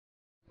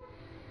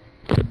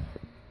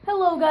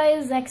Hello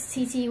guys,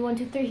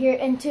 XTT123 here,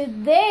 and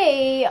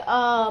today,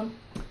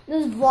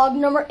 this is vlog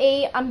number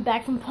 8. I'm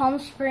back from Palm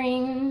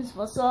Springs.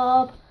 What's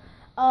up?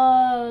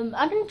 I'm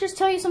gonna just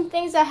tell you some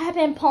things that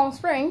happened in Palm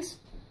Springs.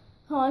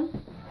 And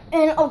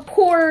of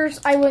course,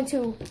 I went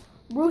to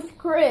Ruth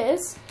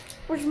Chris,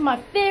 which is my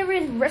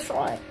favorite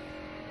restaurant.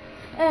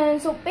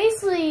 And so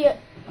basically, I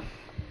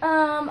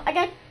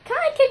got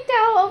kind of kicked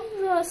out of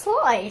the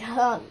slide,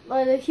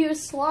 the huge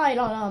slide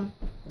on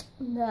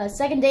the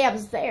second day I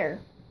was there.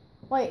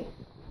 Wait,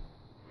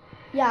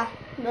 yeah,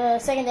 the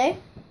second day.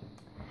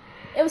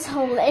 It was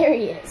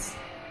hilarious.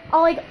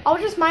 I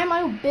was just minding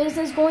my own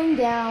business going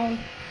down,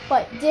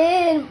 but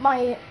then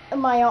my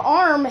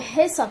arm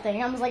hit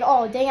something. I was like,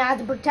 oh dang, I had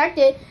to protect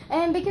it,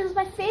 and because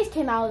my face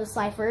came out of the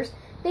slide first,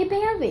 they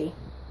banned me.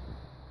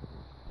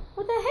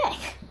 What the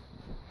heck?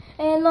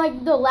 And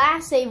like the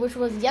last day, which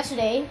was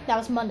yesterday, that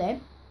was Monday,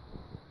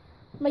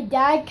 my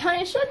dad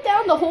kind of shut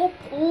down the whole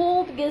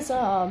pool because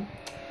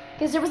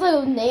there was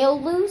like a nail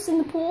loose in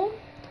the pool,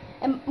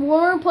 and when we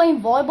were playing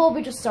volleyball,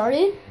 we just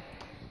started,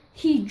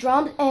 he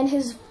jumped and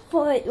his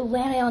foot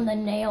landed on the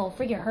nail.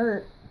 Freaking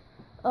hurt.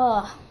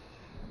 But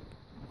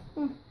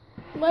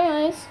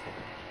anyways,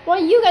 what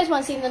do you guys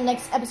want to see in the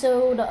next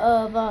episode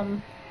of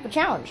the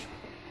challenge?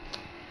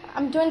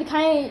 I'm doing the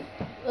kind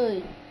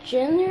of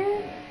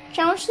junior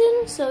challenge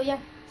thing, so yeah,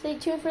 stay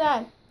tuned for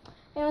that.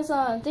 Anyways,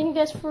 thank you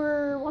guys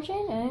for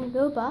watching, and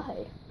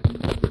goodbye.